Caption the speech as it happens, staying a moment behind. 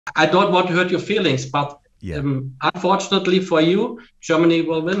I don't want to hurt your feelings, but unfortunately for you, Germany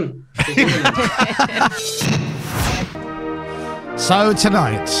will win. So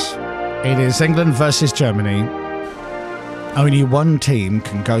tonight, it is England versus Germany. Only one team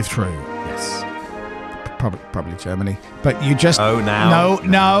can go through. Yes. Probably Germany. But you just... Oh, now.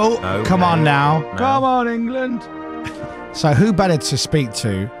 No. Come on now. Come on, England. So who better to speak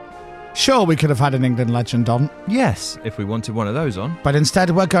to? Sure, we could have had an England legend on. Yes, if we wanted one of those on. But instead,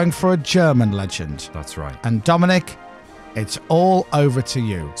 we're going for a German legend. That's right. And Dominic, it's all over to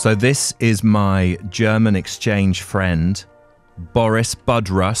you. So this is my German exchange friend, Boris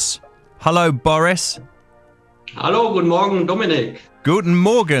Budruss. Hello, Boris. Hallo, guten Morgen, Dominik. Guten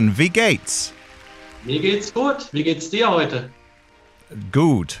Morgen, wie geht's? Mir geht's gut. Wie geht's dir heute?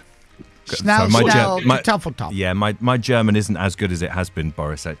 Good. Schnell, tough. Yeah, my German isn't as good as it has been,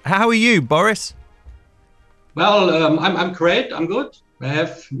 Boris. How are you, Boris? Well, I'm great. I'm good. I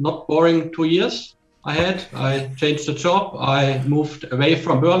have not boring 2 years I changed the job. I moved away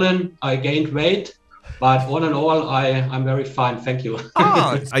from Berlin. I gained weight. But all in all, I'm very fine. Thank you.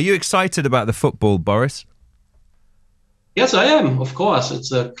 Are you excited about the football, Boris? Yes, I am. Of course.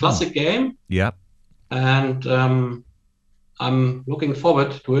 It's a classic game. Yeah. And I'm looking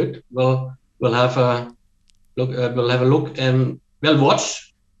forward to it. We'll have a look and we'll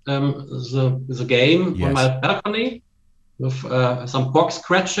watch the game on my balcony with some box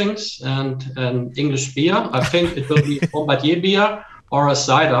scratchings and English beer. I think it will be Bombardier beer or a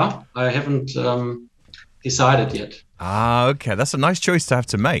cider. I haven't decided yet. Okay. That's a nice choice to have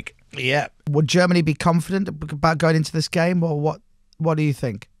to make. Yeah. Would Germany be confident about going into this game, or what do you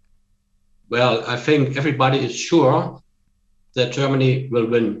think? Well, I think everybody is sure that Germany will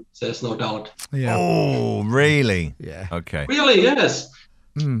win. There's no doubt. Yeah. Oh, really? Yeah. Okay. Really, yes.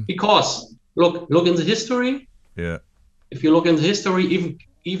 Because look in the history. Yeah. If you look in the history,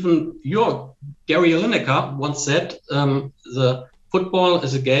 even your Gary Lineker once said, the football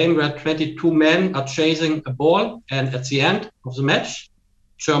is a game where 22 men are chasing a ball, and at the end of the match,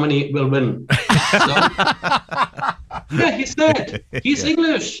 Germany will win. Yeah, he said. He's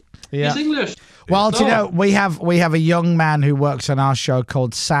English. Yeah. He's English. Well, do you know, we have a young man who works on our show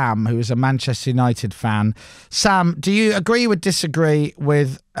called Sam, who is a Manchester United fan. Sam, do you agree or disagree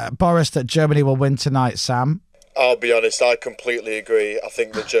with Boris that Germany will win tonight, Sam? I'll be honest, I completely agree. I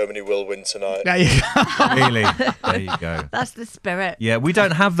think that Germany will win tonight. There you go. Really? There you go. That's the spirit. Yeah, we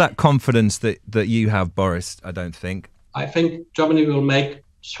don't have that confidence that you have, Boris, I don't think. I think Germany will make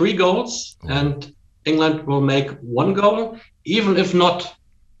 3 goals and England will make 1 goal. Even if not,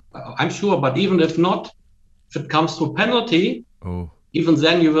 I'm sure, but even if not, if it comes to a penalty, even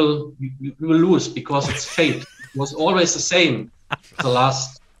then you will lose, because it's fate. It was always the same the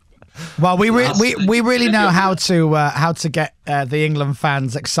last. Well, we really know how to get the England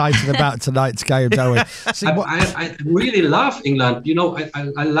fans excited about tonight's game, don't we? See, I really love England. You know,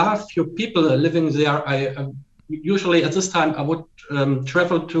 I love your people living there. Usually at this time I would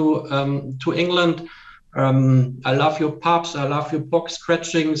travel to England. I love your pubs. I love your box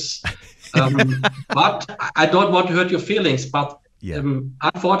scratchings. But I don't want to hurt your feelings. But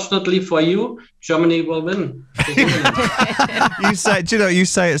unfortunately for you, Germany will win. You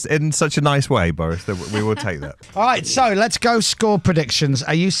say it in such a nice way, Boris, that we will take that. All right, so let's go score predictions.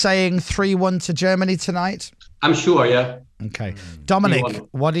 Are you saying 3-1 to Germany tonight? I'm sure, yeah. Okay. Dominic,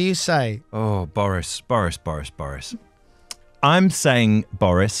 what do you say? Oh, Boris. I'm saying,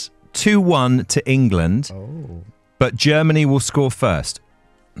 Boris, 2-1 to England, but Germany will score first.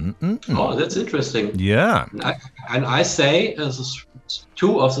 Oh, that's interesting. Yeah. And I say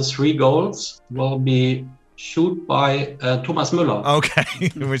 2 of the 3 goals will be shoot by Thomas Müller. Okay,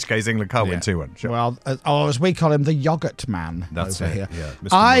 in which case England can't win 2-1. Sure. Well, as we call him, the yogurt man. That's over it. here.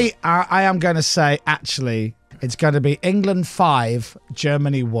 Yeah, I am going to say, actually, it's going to be England 5,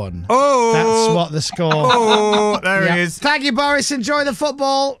 Germany 1. Oh, that's what the score. Oh, there it is. Thank you, Boris. Enjoy the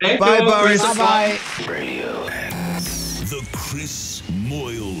football. Bye, Boris. Bye. Radio. The Chris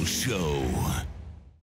Moyles Show.